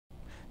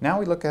Now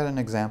we look at an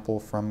example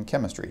from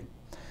chemistry.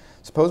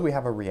 Suppose we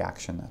have a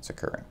reaction that's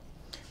occurring.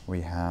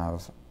 We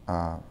have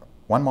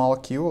one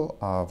molecule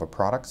of a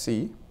product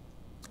C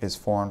is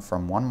formed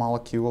from one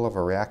molecule of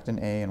a reactant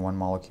A and one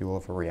molecule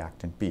of a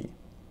reactant B.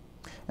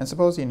 And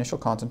suppose the initial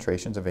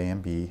concentrations of A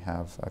and B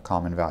have a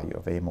common value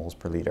of A moles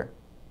per liter.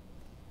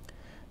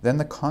 Then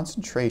the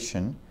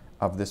concentration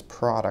of this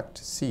product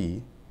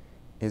C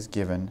is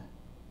given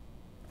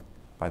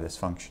by this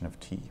function of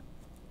T.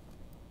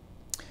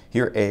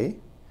 Here A,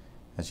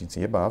 as you can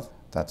see above,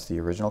 that's the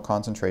original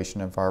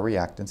concentration of our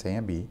reactants A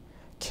and B.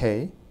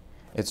 K,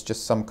 it's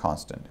just some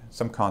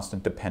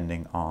constant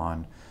depending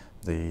on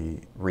the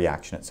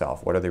reaction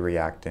itself. What are the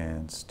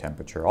reactants,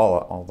 temperature,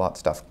 all that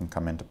stuff can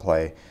come into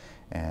play,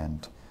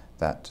 and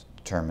that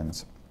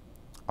determines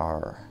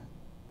our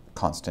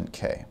constant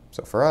K.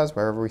 So for us,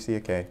 wherever we see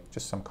a K,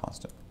 just some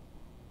constant.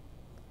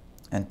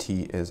 And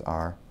T is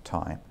our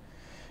time.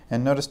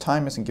 And notice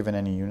time isn't given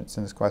any units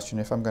in this question.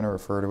 If I'm going to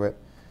refer to it,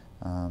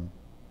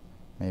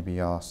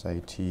 maybe I'll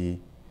say T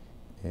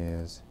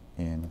is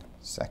in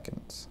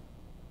seconds,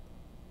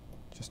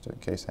 just in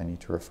case I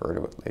need to refer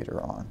to it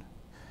later on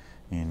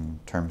in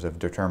terms of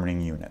determining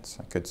units.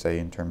 I could say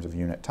in terms of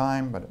unit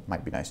time, but it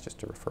might be nice just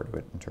to refer to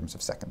it in terms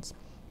of seconds.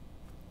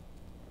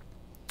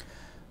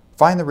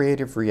 Find the rate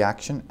of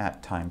reaction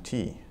at time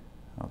t.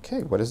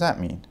 Okay, what does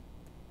that mean?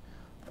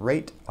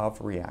 Rate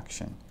of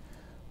reaction.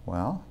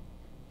 Well,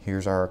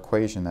 here's our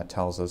equation that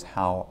tells us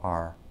how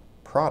our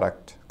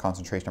product,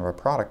 concentration of our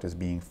product, is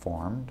being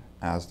formed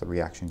as the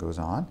reaction goes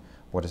on.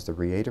 What is the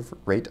rate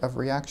of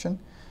reaction?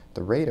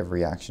 The rate of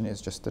reaction is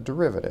just the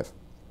derivative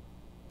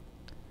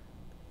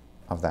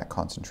of that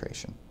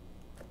concentration.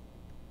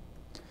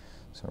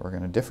 So we're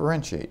going to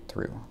differentiate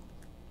through.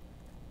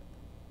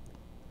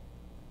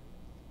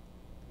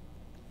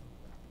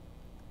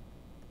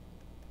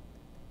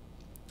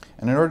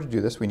 And in order to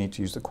do this, we need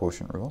to use the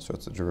quotient rule. So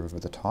it's the derivative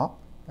of the top.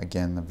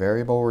 Again, the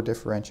variable we're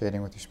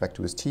differentiating with respect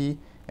to is t.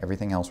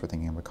 Everything else we're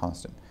thinking of a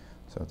constant.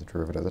 So the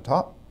derivative of the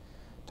top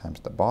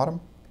times the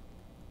bottom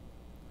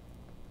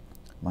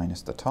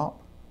minus the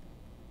top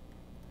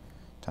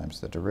times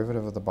the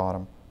derivative of the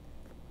bottom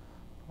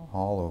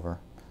all over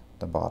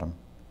the bottom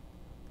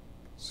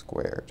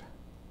squared.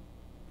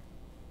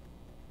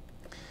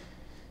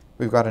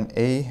 We've got an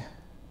a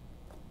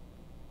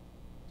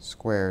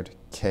squared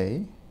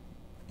k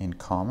in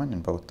common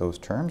in both those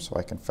terms, so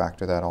I can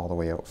factor that all the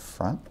way out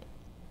front.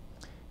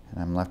 And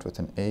I'm left with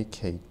an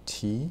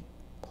AKT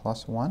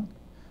plus 1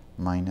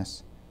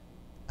 minus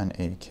an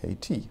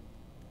AKT.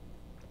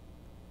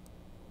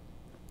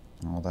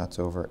 And all that's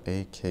over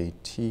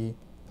AKT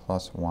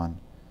plus 1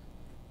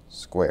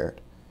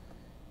 squared.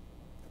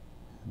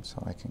 And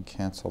so I can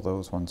cancel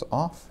those ones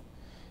off,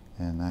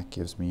 and that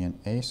gives me an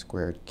A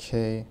squared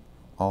K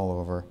all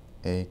over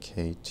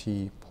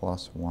AKT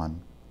plus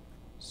 1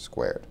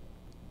 squared.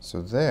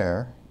 So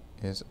there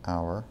is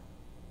our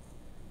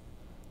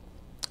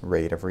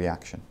rate of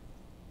reaction.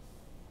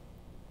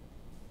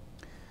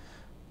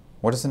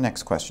 What does the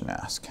next question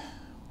ask?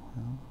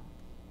 Well,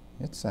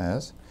 it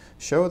says,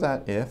 show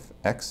that if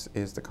X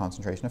is the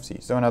concentration of C.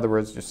 So in other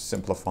words, just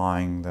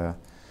simplifying the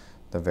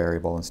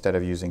variable, instead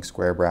of using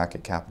square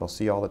bracket capital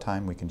C all the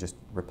time, we can just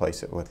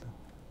replace it with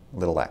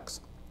little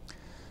x.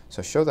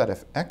 So show that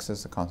if X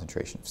is the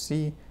concentration of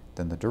C,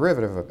 then the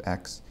derivative of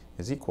X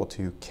is equal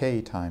to K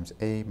times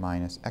A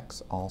minus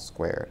X all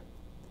squared.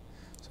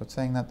 So it's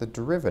saying that the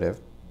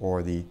derivative,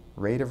 or the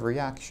rate of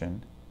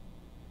reaction,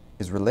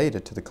 is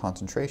related to the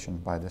concentration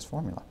by this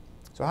formula.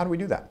 So how do we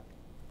do that?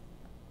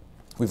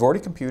 We've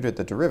already computed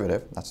the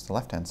derivative, that's the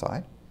left-hand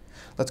side.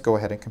 Let's go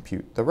ahead and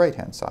compute the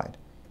right-hand side.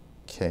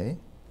 K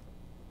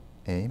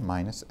A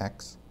minus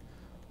X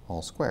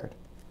all squared.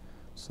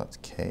 So that's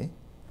K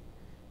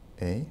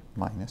A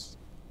minus,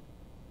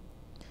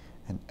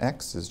 and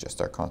X is just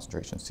our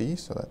concentration C,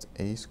 so that's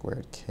A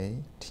squared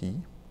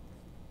KT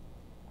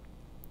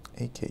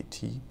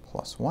AKT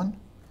plus 1.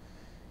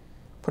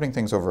 Putting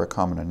things over a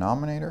common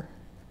denominator,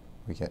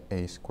 we get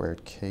A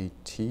squared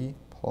KT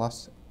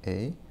plus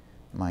A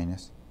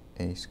minus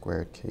A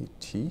squared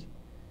KT.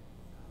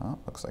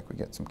 Looks like we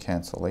get some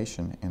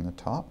cancellation in the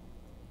top.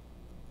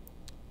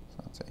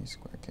 So that's A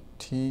squared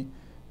KT.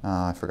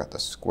 I forgot the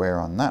square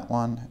on that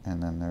one,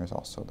 and then there's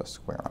also the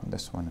square on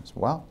this one as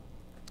well.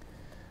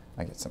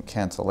 I get some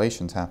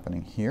cancellations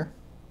happening here.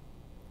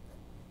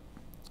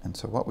 And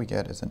so what we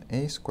get is an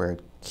A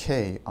squared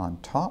K on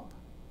top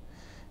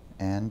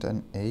and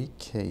an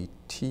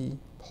AKT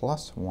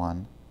plus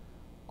 1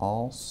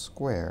 all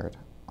squared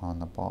on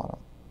the bottom.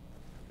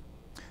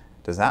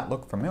 Does that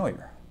look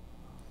familiar?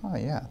 Oh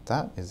yeah,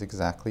 that is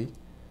exactly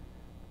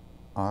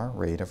our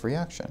rate of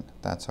reaction.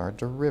 That's our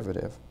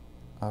derivative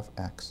of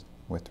X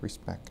with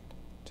respect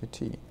to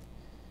T.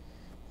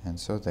 And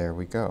so there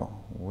we go.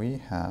 We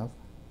have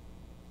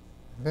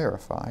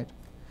verified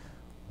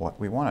what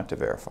we wanted to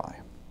verify.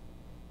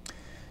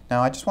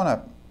 Now I just want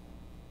to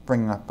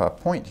bring up a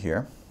point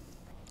here.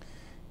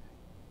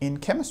 In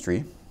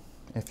chemistry,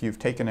 if you've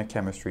taken a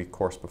chemistry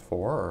course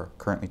before or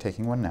currently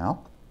taking one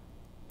now,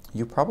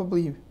 you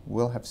probably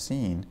will have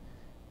seen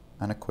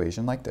an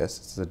equation like this.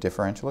 This is a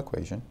differential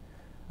equation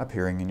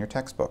appearing in your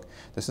textbook.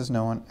 This is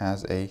known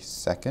as a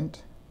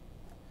second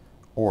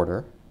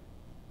order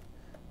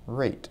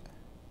rate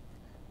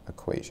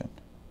equation.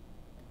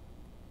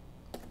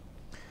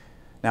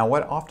 Now,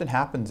 what often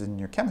happens in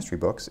your chemistry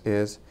books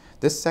is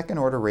this second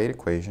order rate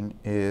equation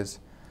is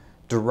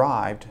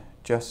derived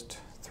just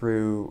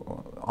through,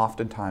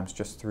 oftentimes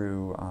just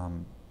through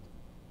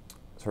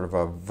sort of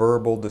a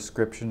verbal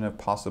description of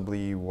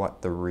possibly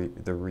what the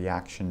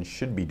reaction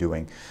should be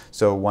doing.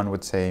 So one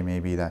would say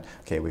maybe that,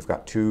 okay, we've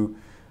got two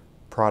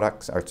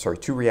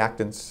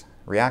reactants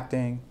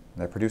reacting,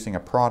 they're producing a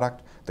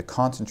product. The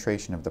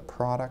concentration of the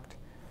product,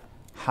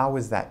 how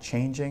is that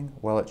changing?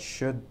 Well, it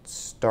should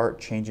start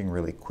changing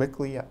really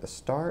quickly at the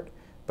start,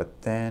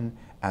 but then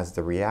as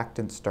the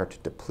reactants start to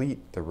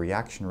deplete, the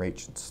reaction rate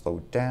should slow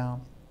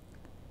down.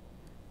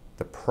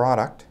 The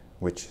product,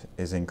 which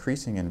is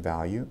increasing in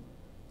value,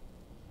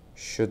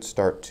 should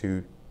start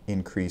to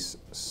increase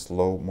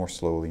more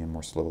slowly and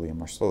more slowly and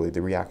more slowly.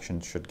 The reaction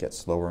should get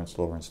slower and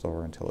slower and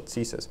slower until it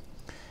ceases.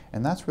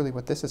 And that's really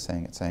what this is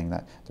saying. It's saying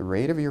that the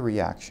rate of your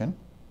reaction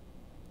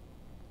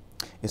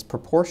is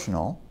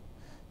proportional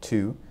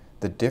to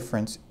the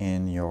difference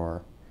in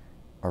your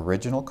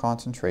original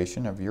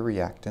concentration of your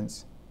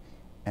reactants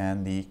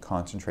and the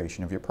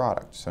concentration of your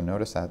product. So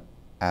notice that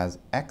as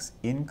X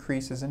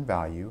increases in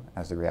value,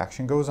 as the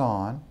reaction goes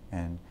on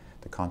and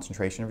the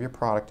concentration of your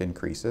product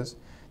increases,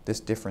 this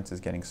difference is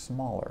getting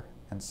smaller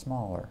and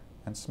smaller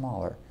and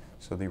smaller.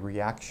 So the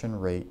reaction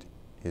rate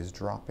is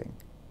dropping.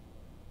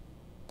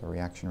 The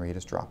reaction rate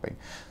is dropping.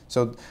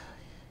 So,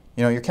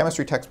 you know, your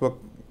chemistry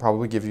textbook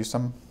probably gives you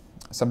some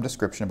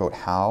description about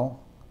how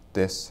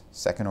this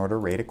second order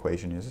rate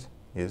equation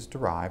is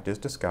derived, is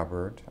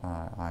discovered,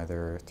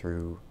 either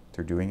through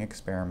doing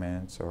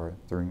experiments or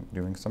through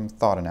doing some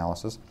thought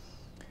analysis.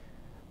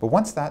 But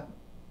once that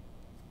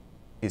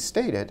is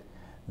stated,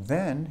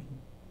 then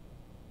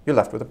you're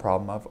left with a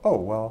problem of, oh,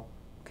 well,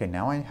 okay,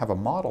 now I have a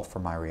model for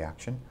my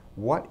reaction.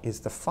 What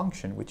is the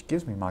function which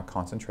gives me my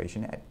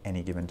concentration at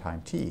any given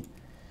time t?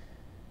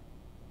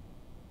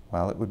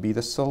 Well, it would be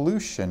the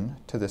solution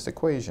to this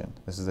equation.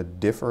 This is a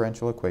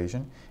differential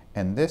equation,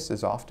 and this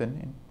is often,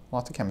 in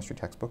lots of chemistry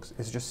textbooks,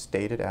 is just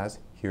stated as,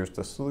 here's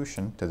the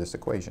solution to this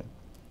equation.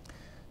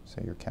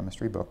 So your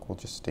chemistry book will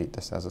just state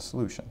this as a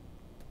solution.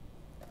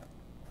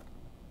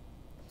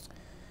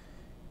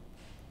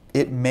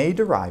 It may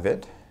derive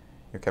it.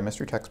 Your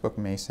chemistry textbook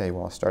may say,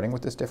 well, starting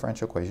with this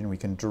differential equation, we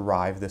can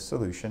derive this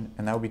solution,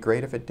 and that would be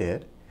great if it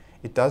did.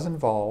 It does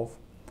involve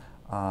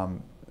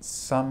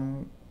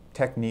some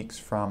techniques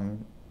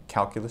from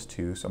Calculus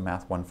 2, so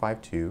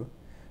Math150,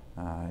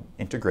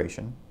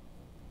 integration,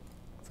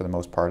 for the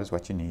most part, is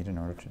what you need in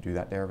order to do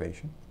that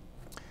derivation.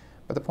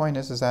 But the point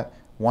is that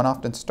one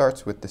often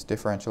starts with this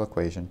differential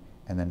equation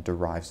and then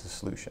derives the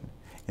solution.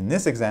 In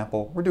this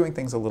example, we're doing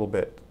things a little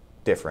bit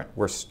different.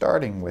 We're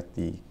starting with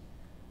the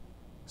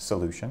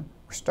solution,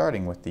 we're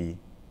starting with the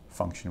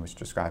function which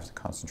describes the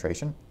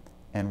concentration,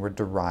 and we're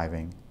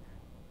deriving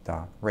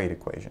the rate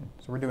equation.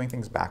 So we're doing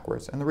things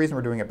backwards. And the reason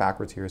we're doing it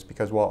backwards here is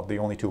because, well, the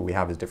only tool we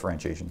have is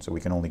differentiation, so we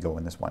can only go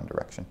in this one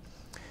direction.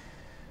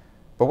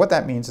 But what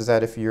that means is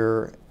that if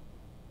you're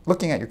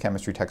looking at your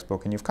chemistry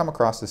textbook and you've come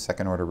across this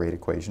second order rate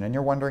equation and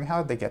you're wondering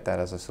how did they get that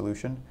as a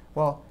solution,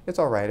 well, it's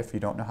all right if you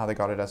don't know how they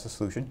got it as a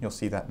solution. You'll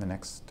see that in the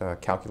next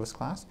calculus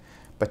class.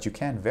 But you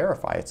can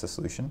verify it's a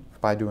solution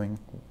by doing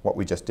what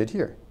we just did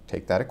here.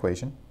 Take that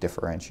equation,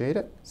 differentiate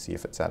it, see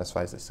if it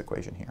satisfies this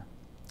equation here.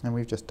 And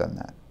we've just done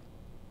that.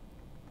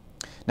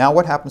 Now,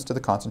 what happens to the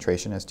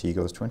concentration as t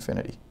goes to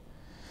infinity?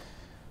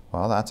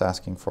 Well, that's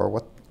asking for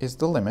what is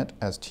the limit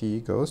as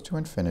t goes to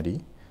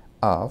infinity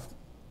of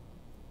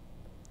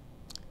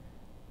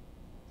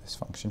this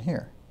function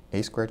here,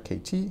 a squared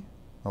kt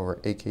over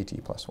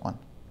akt plus 1.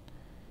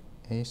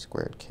 A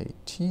squared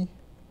kt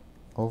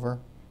over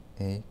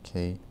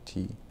akt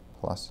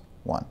plus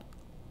 1.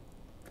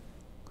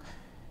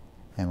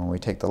 And when we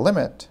take the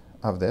limit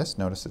of this,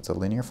 notice it's a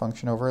linear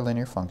function over a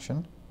linear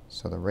function,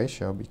 so the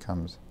ratio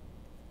becomes,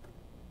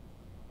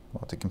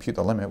 well, to compute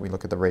the limit, we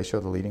look at the ratio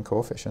of the leading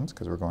coefficients,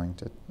 because we're going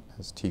to,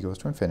 as t goes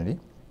to infinity,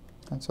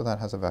 and so that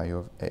has a value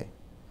of a.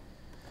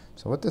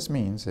 So what this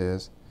means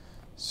is,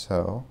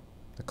 so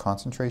the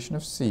concentration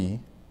of C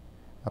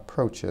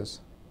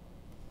approaches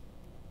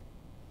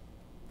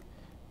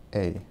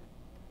a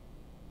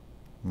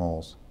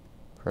moles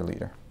per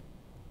liter.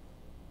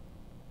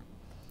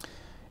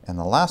 And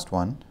the last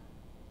one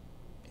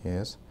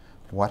is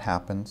what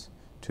happens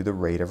to the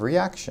rate of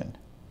reaction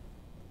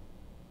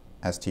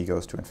as t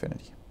goes to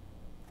infinity.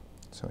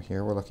 So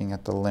here we're looking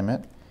at the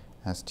limit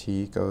as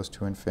t goes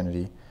to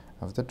infinity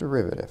of the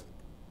derivative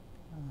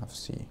of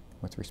C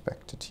with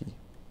respect to t.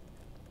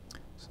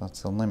 So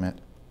that's the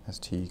limit as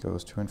t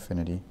goes to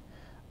infinity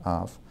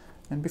of,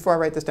 and before I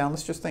write this down,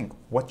 let's just think,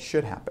 what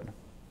should happen?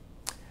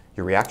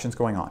 Your reaction's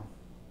going on.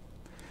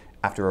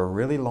 After a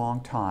really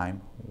long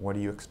time, what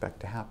do you expect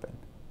to happen?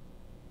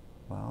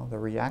 Well, the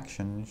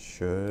reaction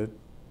should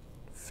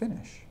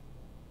finish.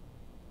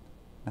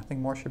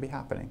 Nothing more should be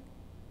happening.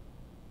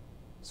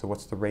 So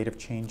what's the rate of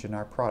change in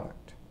our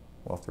product?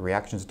 Well, if the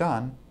reaction's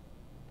done,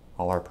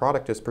 all our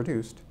product is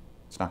produced,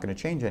 it's not going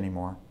to change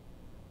anymore,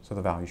 so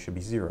the value should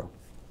be 0.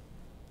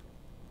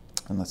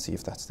 And let's see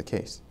if that's the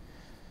case.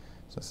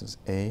 So this is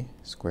a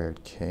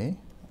squared k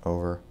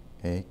over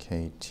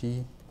akt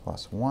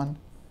plus 1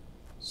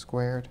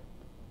 squared.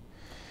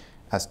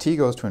 As t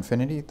goes to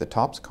infinity, the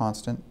top's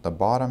constant, the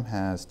bottom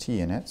has t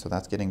in it, so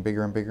that's getting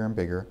bigger and bigger and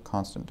bigger.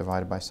 Constant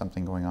divided by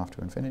something going off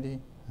to infinity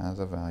has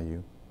a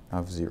value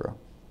of 0.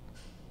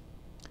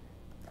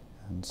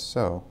 And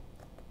so,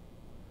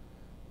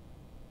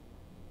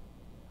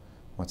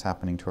 what's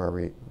happening to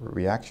our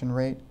reaction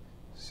rate?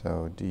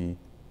 So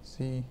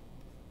dc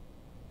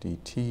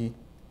dt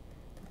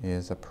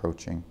is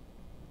approaching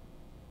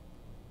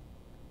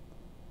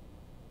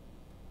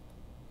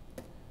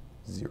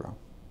 0.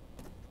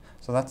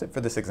 So that's it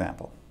for this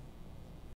example.